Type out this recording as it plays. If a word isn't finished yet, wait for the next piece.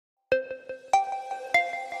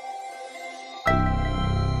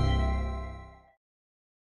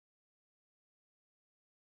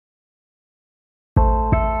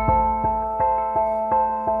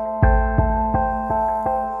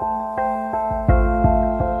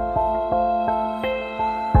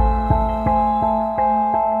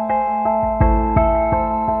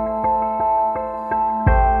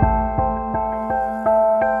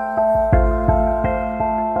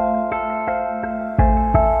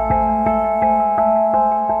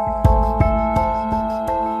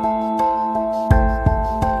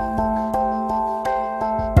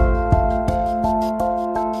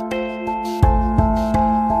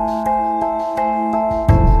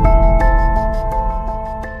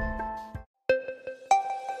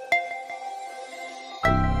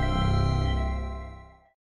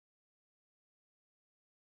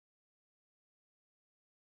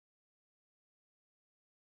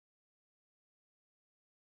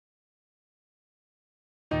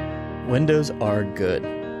Windows are good.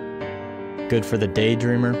 Good for the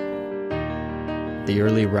daydreamer, the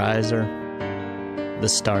early riser, the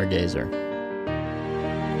stargazer.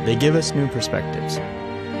 They give us new perspectives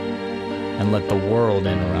and let the world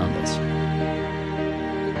in around us.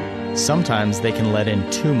 Sometimes they can let in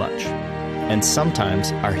too much, and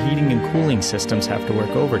sometimes our heating and cooling systems have to work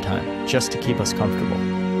overtime just to keep us comfortable.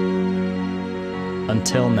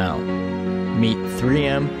 Until now, meet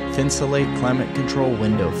 3M Thinsulate Climate Control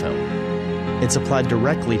Window Film. It's applied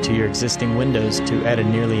directly to your existing windows to add a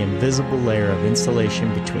nearly invisible layer of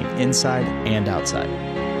insulation between inside and outside.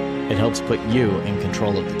 It helps put you in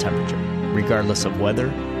control of the temperature, regardless of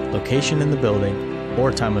weather, location in the building,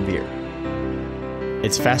 or time of year.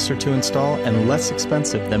 It's faster to install and less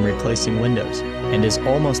expensive than replacing windows, and is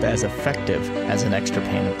almost as effective as an extra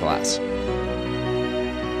pane of glass.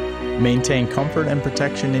 Maintain comfort and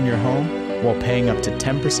protection in your home while paying up to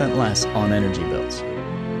 10% less on energy bills.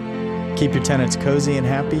 Keep your tenants cozy and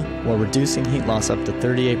happy while reducing heat loss up to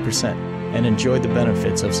 38%, and enjoy the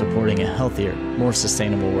benefits of supporting a healthier, more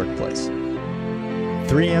sustainable workplace.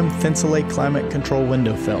 3M Thinsulate Climate Control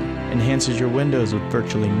Window Film enhances your windows with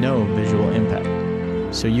virtually no visual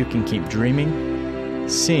impact, so you can keep dreaming,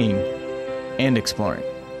 seeing, and exploring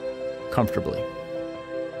comfortably.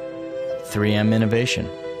 3M Innovation,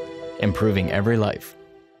 improving every life.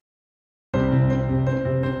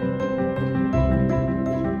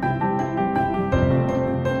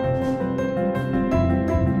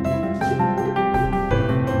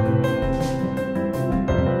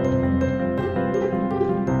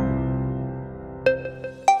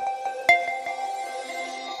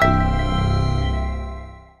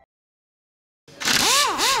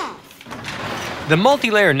 The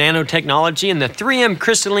multi-layer nanotechnology in the 3M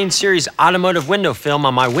Crystalline Series automotive window film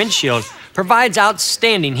on my windshield provides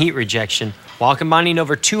outstanding heat rejection while combining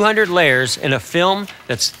over 200 layers in a film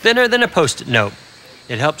that's thinner than a Post-it note.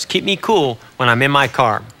 It helps keep me cool when I'm in my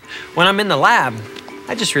car. When I'm in the lab,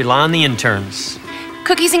 I just rely on the interns.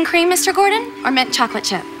 Cookies and cream, Mr. Gordon, or mint chocolate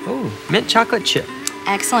chip? Oh, mint chocolate chip.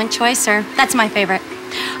 Excellent choice, sir. That's my favorite.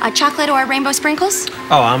 Chocolate or rainbow sprinkles?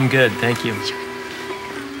 Oh, I'm good, thank you.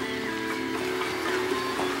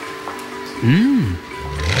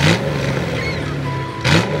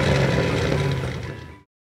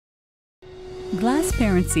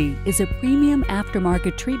 Glassparency is a premium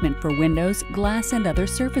aftermarket treatment for windows, glass, and other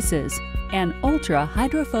surfaces, and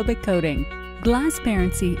ultra-hydrophobic coating.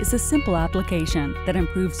 Glassparency is a simple application that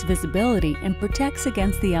improves visibility and protects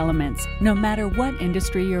against the elements, no matter what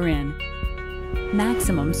industry you're in.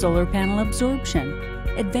 Maximum solar panel absorption,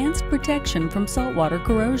 advanced protection from saltwater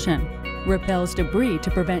corrosion, repels debris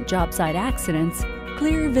to prevent job site accidents,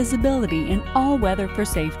 clear visibility in all weather for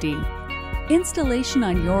safety. Installation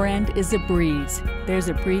on your end is a breeze. There's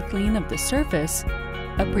a pre-clean of the surface,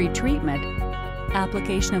 a pre-treatment,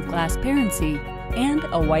 application of Glassparency, and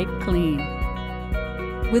a wipe clean.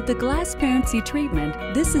 With the Glassparency treatment,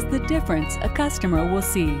 this is the difference a customer will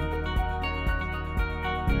see.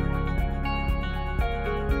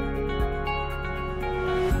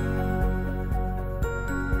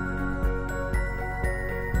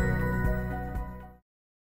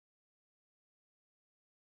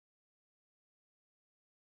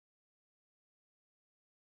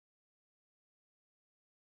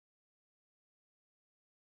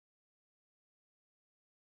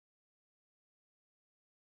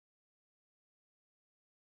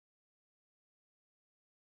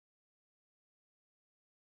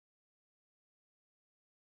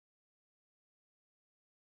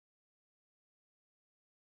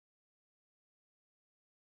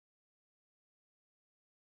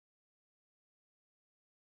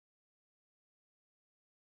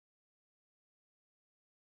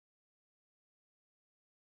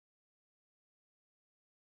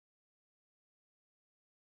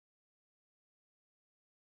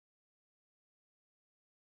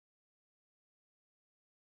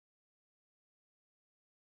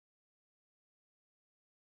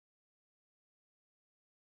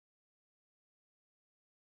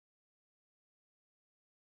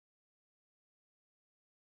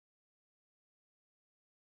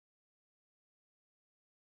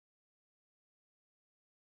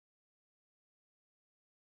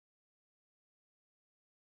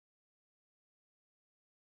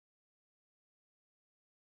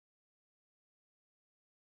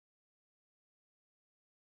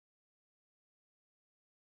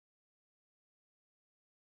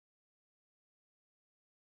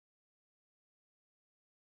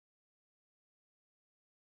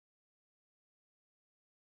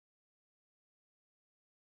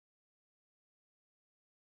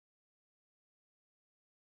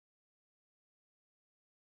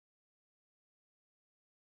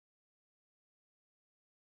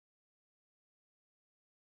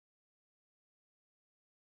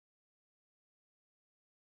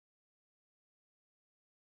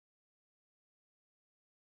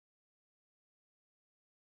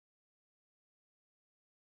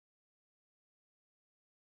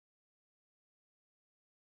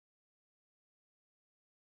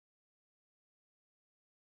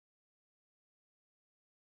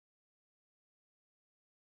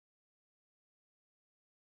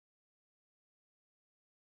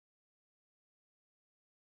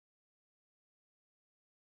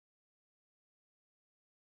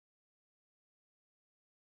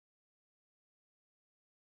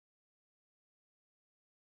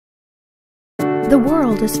 The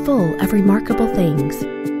world is full of remarkable things,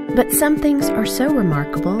 but some things are so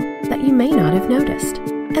remarkable that you may not have noticed.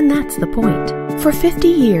 And that's the point. For 50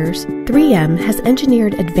 years, 3M has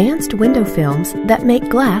engineered advanced window films that make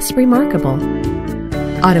glass remarkable.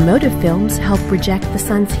 Automotive films help reject the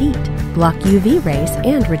sun's heat, block UV rays,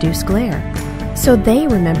 and reduce glare, so they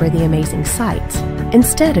remember the amazing sights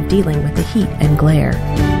instead of dealing with the heat and glare.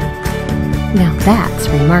 Now that's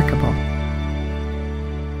remarkable.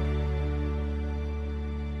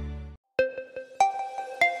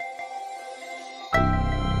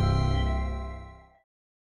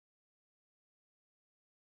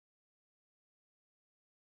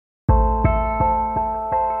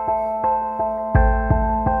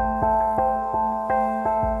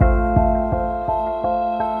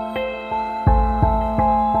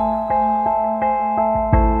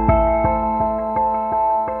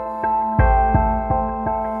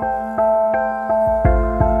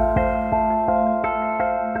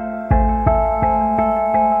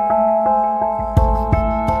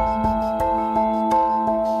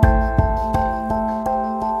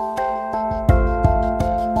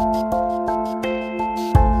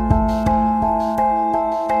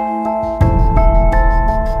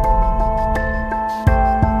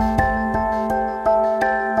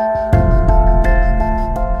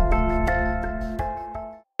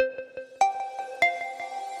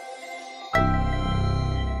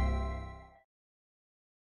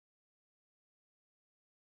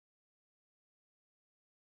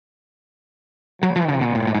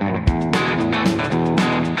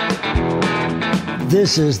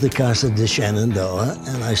 This is the Casa de Shenandoah,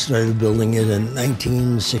 and I started building it in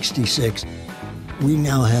 1966. We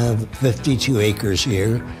now have 52 acres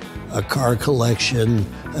here, a car collection,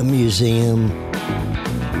 a museum.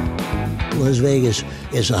 Las Vegas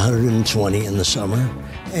is 120 in the summer,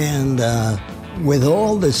 and with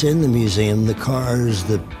all that's in the museum, the cars,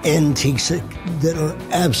 the antiques that are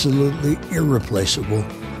absolutely irreplaceable,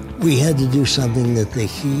 we had to do something that the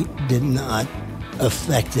heat did not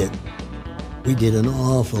affect it. We did an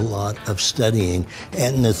awful lot of studying,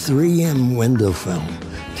 and the 3M window film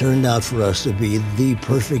turned out for us to be the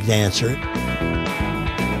perfect answer.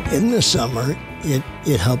 In the summer,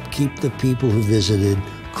 it helped keep the people who visited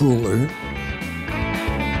cooler.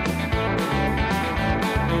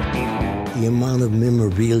 The amount of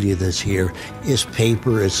memorabilia that's here is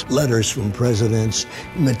paper, it's letters from presidents,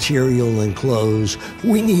 material and clothes.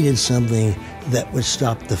 We needed something that would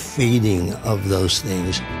stop the fading of those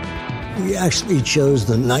things. We actually chose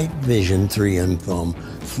the night vision 3M film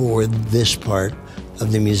for this part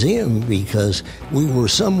of the museum because we were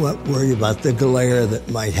somewhat worried about the glare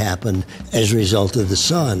that might happen as a result of the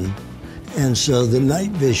sun. And so the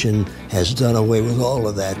night vision has done away with all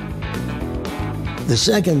of that. The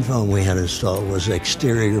second film we had installed was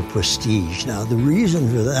exterior prestige. Now, the reason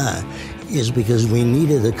for that is because we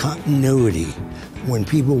needed a continuity. When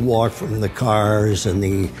people walk from the cars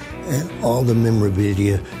and all the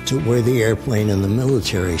memorabilia to where the airplane and the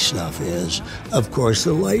military stuff is, of course,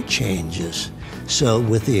 the light changes. So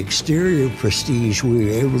with the exterior prestige, we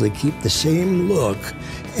were able to keep the same look,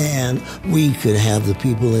 and we could have the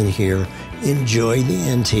people in here enjoy the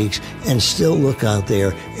antiques and still look out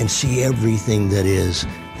there and see everything that is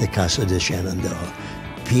the Casa de Shenandoah.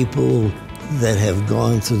 People that have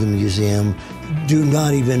gone through the museum do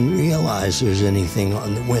not even realize there's anything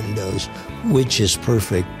on the windows, which is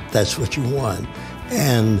perfect. That's what you want.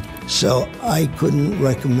 And so I couldn't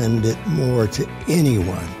recommend it more to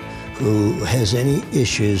anyone who has any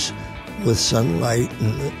issues with sunlight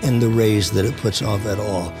and the rays that it puts off at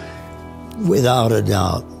all. Without a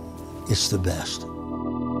doubt, it's the best.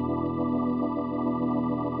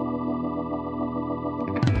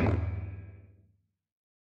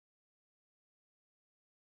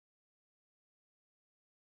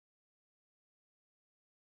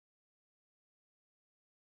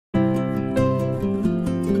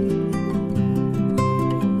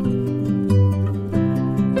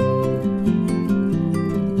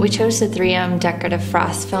 We chose the 3M decorative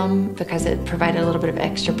frost film because it provided a little bit of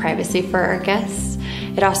extra privacy for our guests.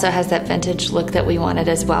 It also has that vintage look that we wanted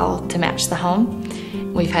as well to match the home.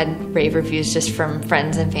 We've had rave reviews just from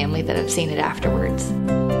friends and family that have seen it afterwards.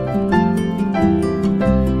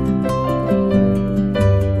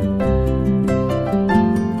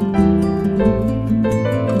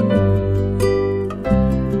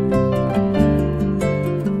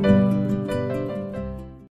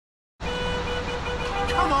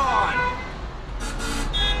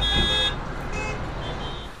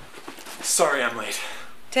 Sorry I'm late.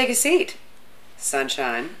 Take a seat,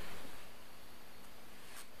 sunshine.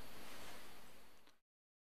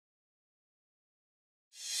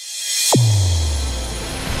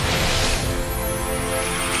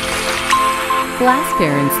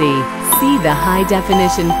 Glassparency. See the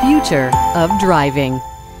high-definition future of driving.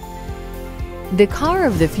 The car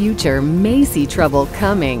of the future may see trouble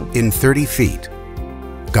coming. In 30 feet,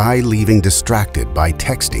 guy leaving distracted by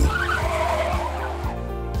texting.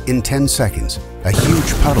 In 10 seconds, a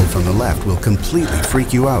huge puddle from the left will completely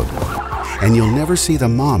freak you out. And you'll never see the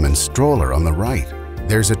mom and stroller on the right.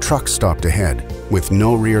 There's a truck stopped ahead with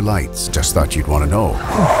no rear lights. Just thought you'd want to know.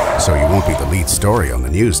 So you won't be the lead story on the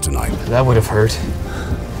news tonight. That would have hurt.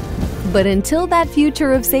 But until that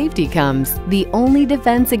future of safety comes, the only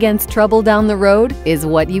defense against trouble down the road is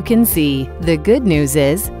what you can see. The good news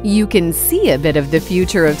is, you can see a bit of the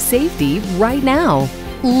future of safety right now.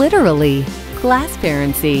 Literally.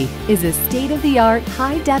 Glassparency is a state-of-the-art,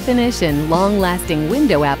 high-definition, long-lasting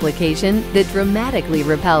window application that dramatically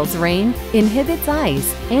repels rain, inhibits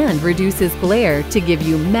ice, and reduces glare to give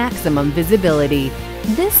you maximum visibility.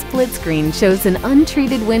 This split screen shows an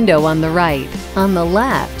untreated window on the right. On the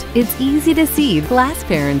left, it's easy to see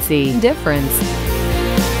glassparency difference.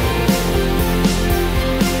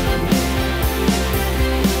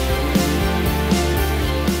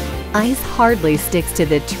 Ice hardly sticks to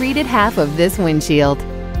the treated half of this windshield.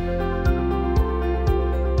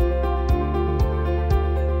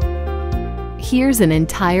 Here's an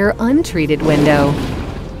entire untreated window.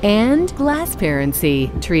 And glassparency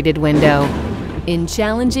treated window. In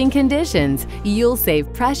challenging conditions, you'll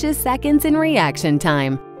save precious seconds in reaction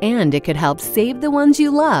time, and it could help save the ones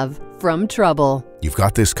you love from trouble. You've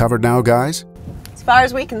got this covered now, guys? As far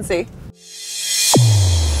as we can see.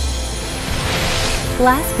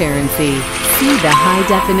 Glassparency. See the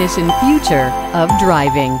high-definition future of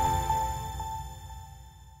driving.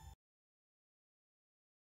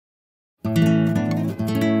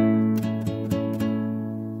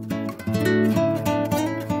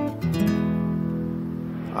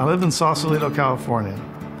 I live in Sausalito, California,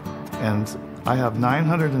 and I have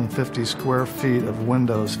 950 square feet of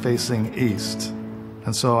windows facing east.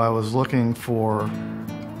 And so I was looking for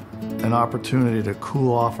an opportunity to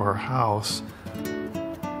cool off our house.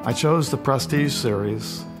 I chose the Prestige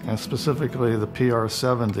series, and specifically the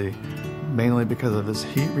PR70, mainly because of its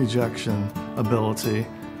heat rejection ability,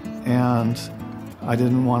 and I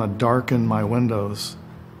didn't want to darken my windows.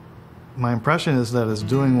 My impression is that it's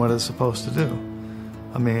doing what it's supposed to do.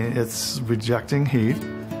 I mean, it's rejecting heat,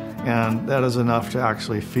 and that is enough to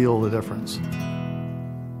actually feel the difference.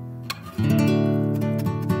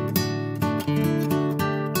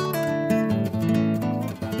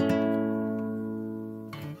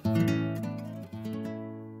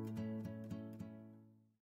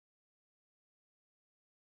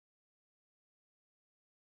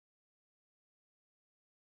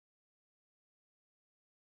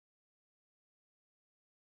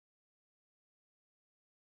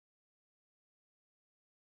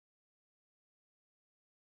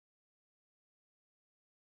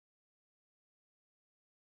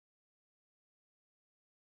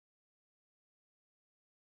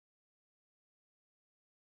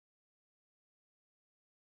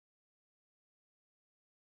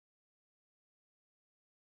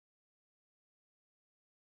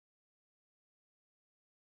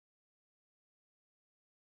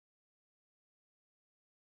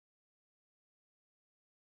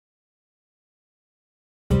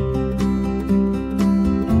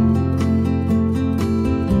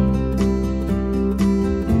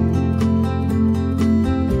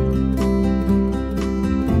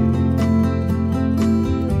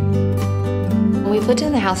 We've lived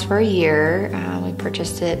in the house for a year. We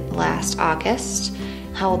purchased it last August.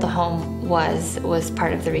 How old the home was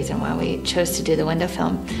part of the reason why we chose to do the window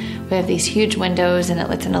film. We have these huge windows and it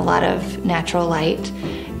lets in a lot of natural light,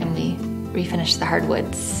 and we refinished the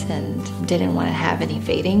hardwoods and didn't want to have any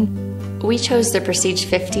fading. We chose the Prestige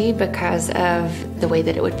 50 because of the way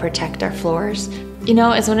that it would protect our floors. You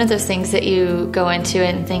know, it's one of those things that you go into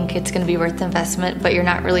it and think it's going to be worth the investment, but you're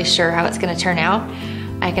not really sure how it's going to turn out.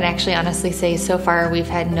 I can actually honestly say so far we've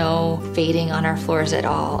had no fading on our floors at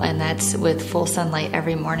all, and that's with full sunlight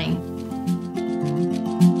every morning.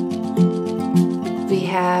 We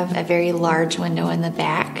have a very large window in the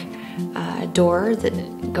back, door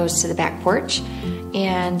that goes to the back porch,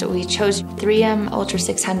 and we chose 3M Ultra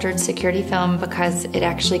 600 security film because it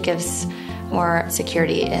actually gives more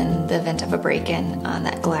security in the event of a break-in on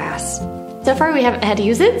that glass. So far we haven't had to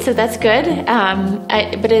use it, so that's good.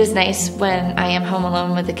 But it is nice when I am home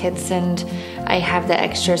alone with the kids and I have that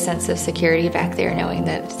extra sense of security back there, knowing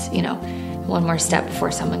that it's, you know, one more step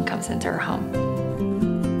before someone comes into our home.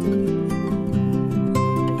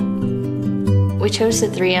 We chose the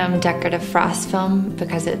 3M decorative frost film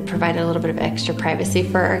because it provided a little bit of extra privacy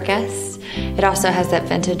for our guests. It also has that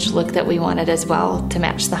vintage look that we wanted as well to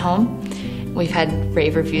match the home. We've had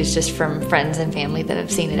rave reviews just from friends and family that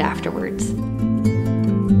have seen it afterwards.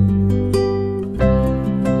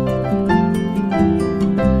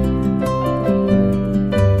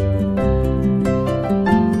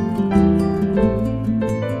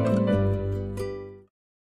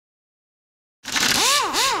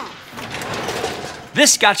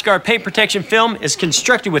 This Scotchgard paint protection film is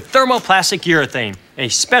constructed with thermoplastic urethane, a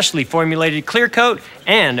specially formulated clear coat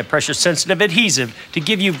and a pressure-sensitive adhesive to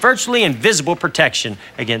give you virtually invisible protection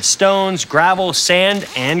against stones, gravel, sand,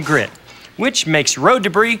 and grit, which makes road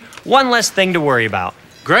debris one less thing to worry about.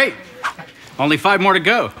 Great. Only 5 more to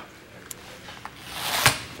go.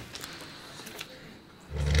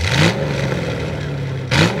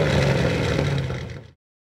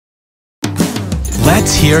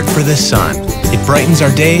 Let's hear it for the sun. It brightens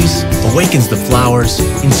our days, awakens the flowers,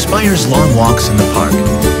 inspires long walks in the park.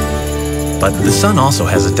 But the sun also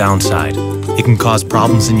has a downside. It can cause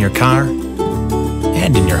problems in your car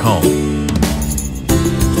and in your home.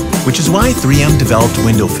 Which is why 3M developed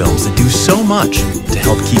window films that do so much to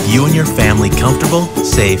help keep you and your family comfortable,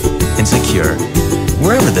 safe, and secure,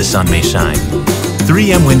 wherever the sun may shine.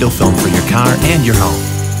 3M window film for your car and your home.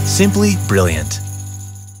 Simply brilliant.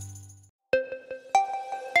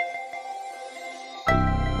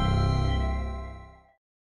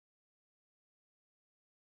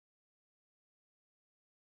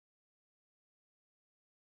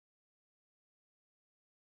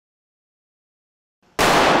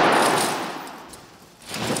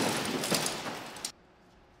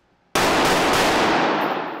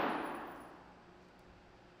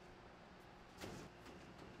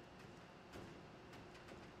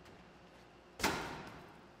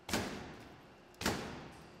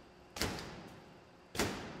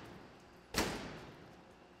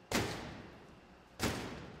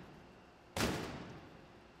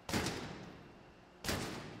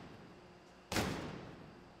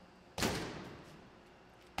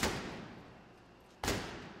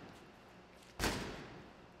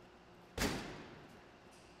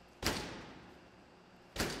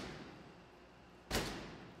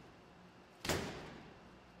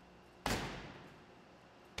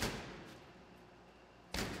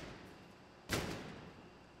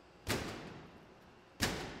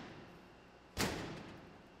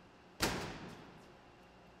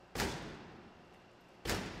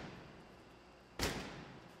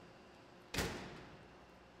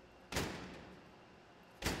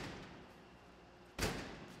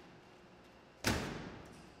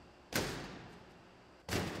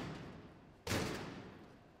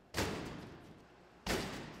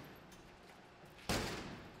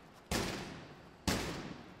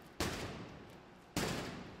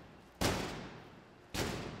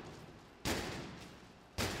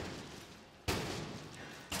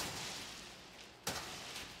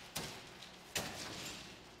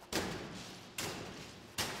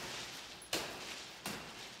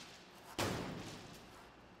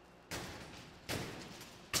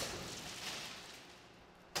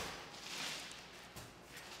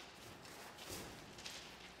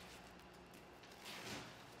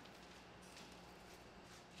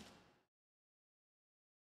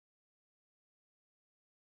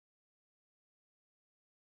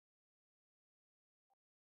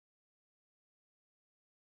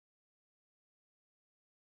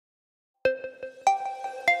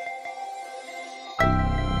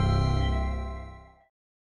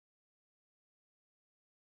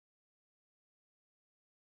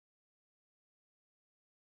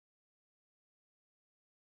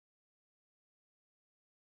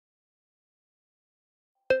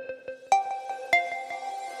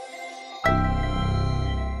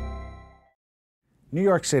 New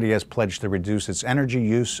York City has pledged to reduce its energy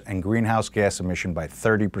use and greenhouse gas emission by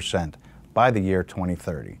 30% by the year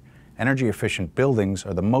 2030. Energy-efficient buildings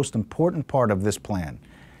are the most important part of this plan,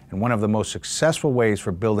 and one of the most successful ways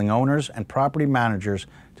for building owners and property managers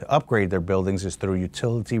to upgrade their buildings is through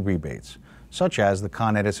utility rebates, such as the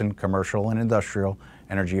Con Edison Commercial and Industrial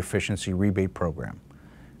Energy Efficiency Rebate Program.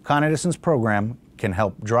 Con Edison's program can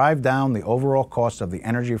help drive down the overall cost of the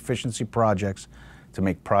energy efficiency projects to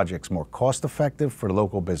make projects more cost-effective for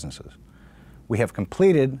local businesses. We have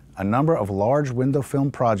completed a number of large window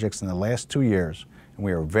film projects in the last 2 years, and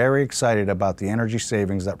we are very excited about the energy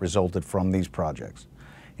savings that resulted from these projects.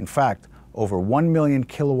 In fact, over 1 million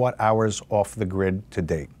kilowatt hours off the grid to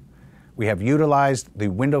date. We have utilized the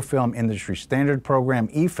Window Film Industry Standard Program,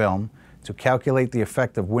 E-Film, to calculate the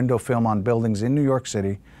effect of window film on buildings in New York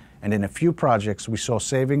City, and in a few projects we saw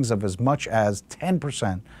savings of as much as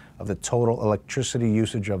 10% of the total electricity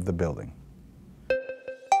usage of the building.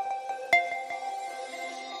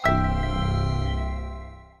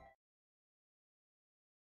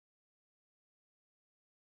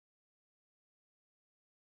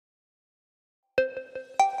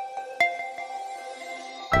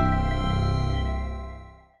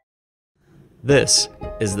 This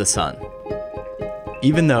is the sun.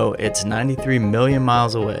 Even though it's 93 million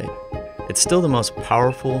miles away, it's still the most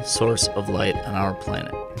powerful source of light on our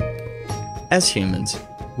planet. As humans,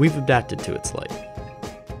 we've adapted to its light.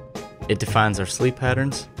 It defines our sleep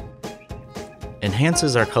patterns,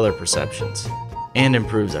 enhances our color perceptions, and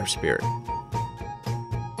improves our spirit.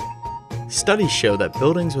 Studies show that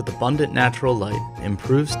buildings with abundant natural light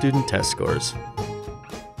improve student test scores,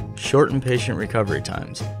 shorten patient recovery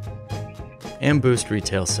times, and boost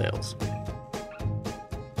retail sales.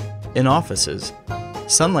 In offices,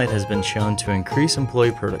 sunlight has been shown to increase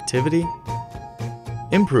employee productivity,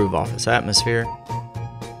 improve office atmosphere,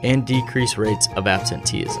 and decrease rates of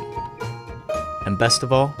absenteeism. And best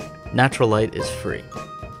of all, natural light is free.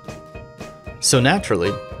 So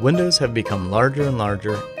naturally, windows have become larger and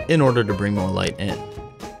larger in order to bring more light in.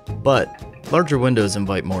 But larger windows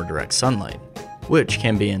invite more direct sunlight, which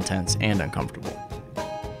can be intense and uncomfortable.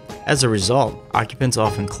 As a result, occupants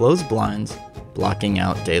often close blinds, blocking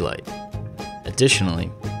out daylight.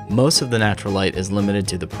 Additionally, most of the natural light is limited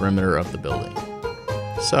to the perimeter of the building.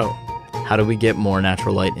 So, how do we get more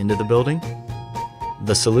natural light into the building?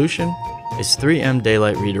 The solution is 3M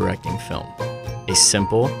daylight redirecting film, a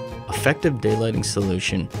simple, effective daylighting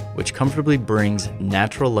solution which comfortably brings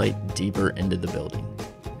natural light deeper into the building.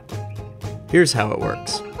 Here's how it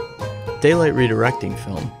works. Daylight redirecting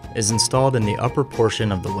film is installed in the upper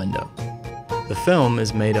portion of the window. The film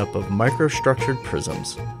is made up of microstructured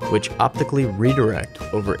prisms, which optically redirect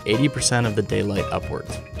over 80% of the daylight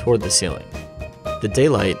upwards toward the ceiling. The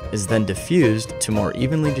daylight is then diffused to more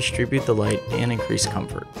evenly distribute the light and increase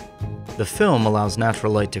comfort. The film allows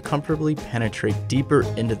natural light to comfortably penetrate deeper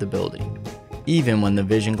into the building, even when the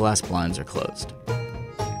vision glass blinds are closed.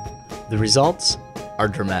 The results are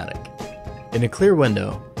dramatic. In a clear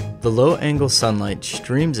window, the low-angle sunlight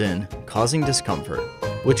streams in, causing discomfort,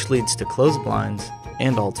 which leads to closed blinds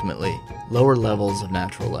and ultimately lower levels of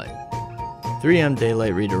natural light. 3M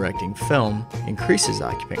daylight redirecting film increases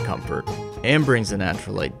occupant comfort and brings the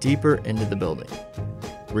natural light deeper into the building.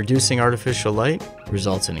 Reducing artificial light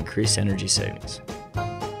results in increased energy savings.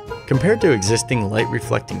 Compared to existing light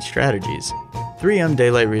reflecting strategies, 3M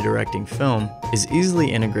daylight redirecting film is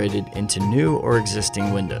easily integrated into new or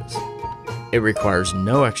existing windows. It requires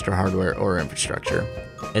no extra hardware or infrastructure,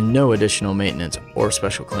 and no additional maintenance or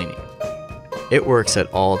special cleaning. It works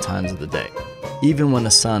at all times of the day, even when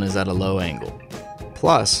the sun is at a low angle.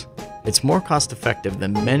 Plus, it's more cost-effective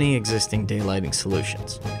than many existing daylighting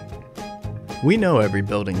solutions. We know every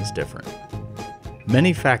building is different.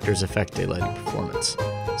 Many factors affect daylighting performance,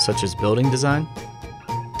 such as building design,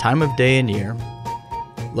 time of day and year,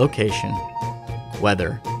 location,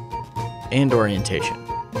 weather, and orientation.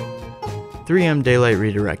 3M daylight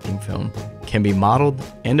redirecting film can be modeled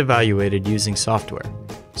and evaluated using software,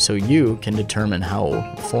 so you can determine how it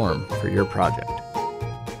will perform for your project.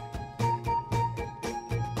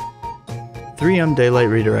 3M daylight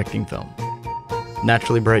redirecting film.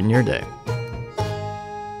 Naturally brighten your day.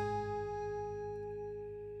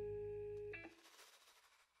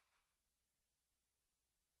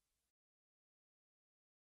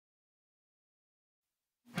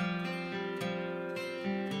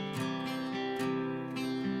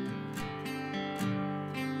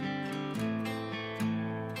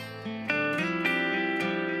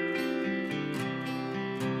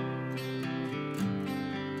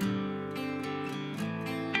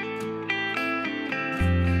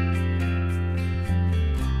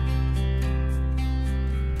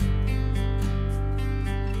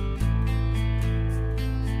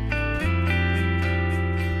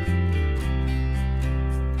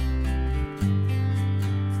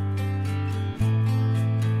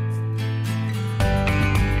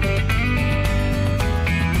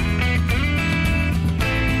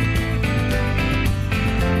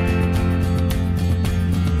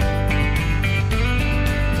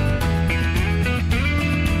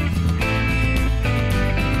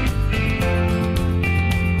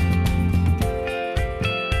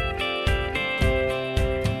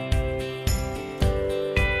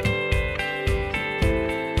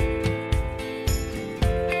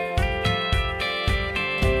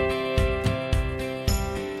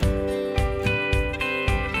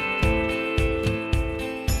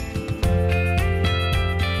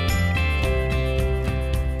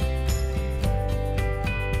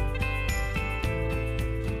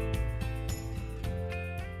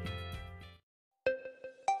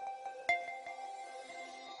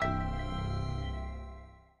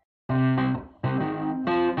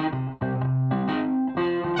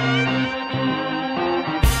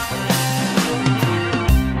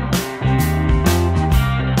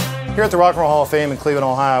 Here at the Rock and Roll Hall of Fame in Cleveland,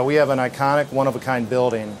 Ohio, we have an iconic, one-of-a-kind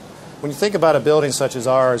building. When you think about a building such as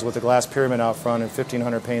ours with a glass pyramid out front and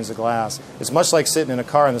 1,500 panes of glass, it's much like sitting in a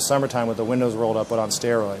car in the summertime with the windows rolled up but on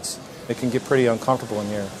steroids. It can get pretty uncomfortable in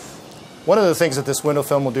here. One of the things that this window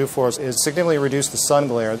film will do for us is significantly reduce the sun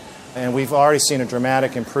glare, and we've already seen a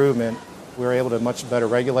dramatic improvement. We're able to much better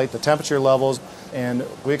regulate the temperature levels, and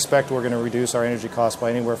we expect we're going to reduce our energy costs by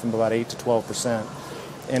anywhere from about 8 to 12%.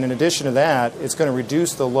 And in addition to that, it's going to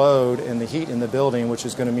reduce the load and the heat in the building, which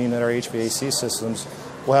is going to mean that our HVAC systems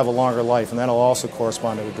will have a longer life, and that will also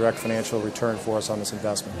correspond to a direct financial return for us on this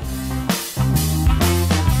investment.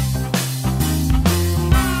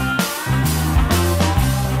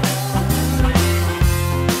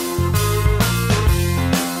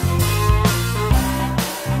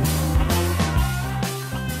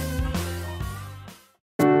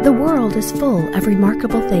 The world is full of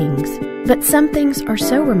remarkable things, but some things are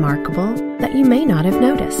so remarkable that you may not have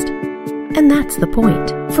noticed. And that's the point.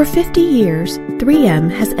 For 50 years, 3M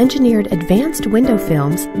has engineered advanced window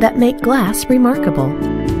films that make glass remarkable.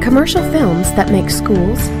 Commercial films that make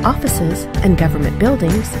schools, offices, and government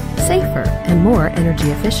buildings safer and more energy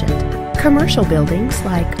efficient. Commercial buildings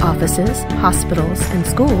like offices, hospitals, and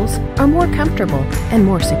schools are more comfortable and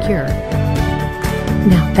more secure.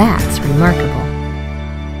 Now that's remarkable.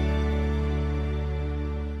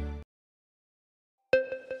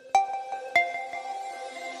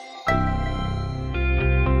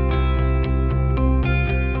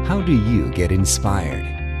 How do you get inspired?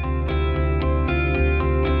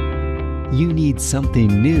 You need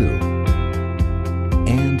something new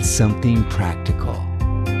and something practical.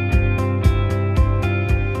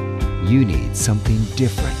 You need something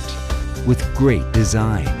different with great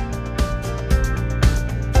design.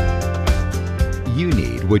 You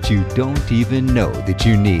need what you don't even know that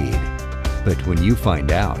you need, but when you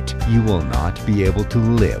find out, you will not be able to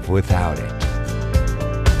live without it.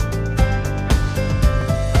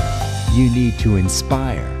 You need to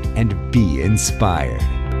inspire and be inspired.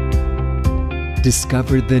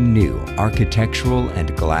 Discover the new architectural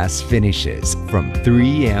and glass finishes from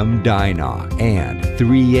 3M Dynoc and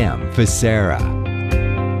 3M Facera.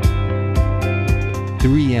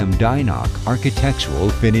 3M Dynoc Architectural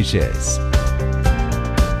Finishes.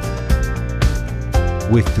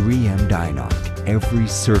 With 3M Dynoc, every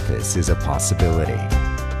surface is a possibility.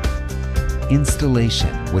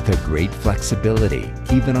 Installation with a great flexibility,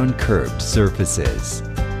 even on curved surfaces.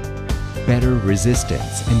 Better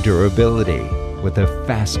resistance and durability with a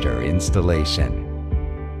faster installation.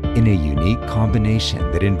 In a unique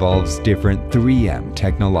combination that involves different 3M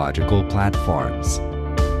technological platforms.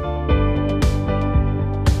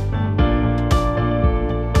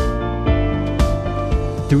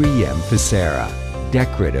 .3M Facera,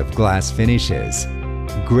 decorative glass finishes.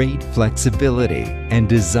 Great flexibility and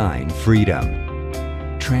design freedom.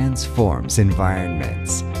 Transforms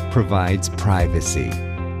environments, provides privacy.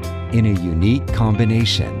 In a unique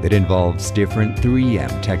combination that involves different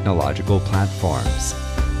 3M technological platforms.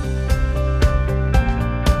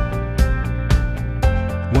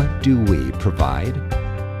 What do we provide?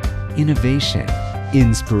 Innovation,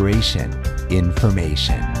 inspiration,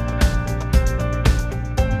 information.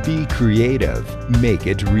 Be creative, make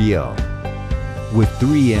it real. With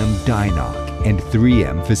 3M Dynoc and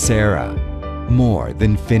 3M Facera. More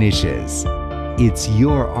than finishes. It's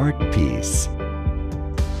your art piece.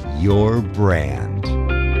 Your brand.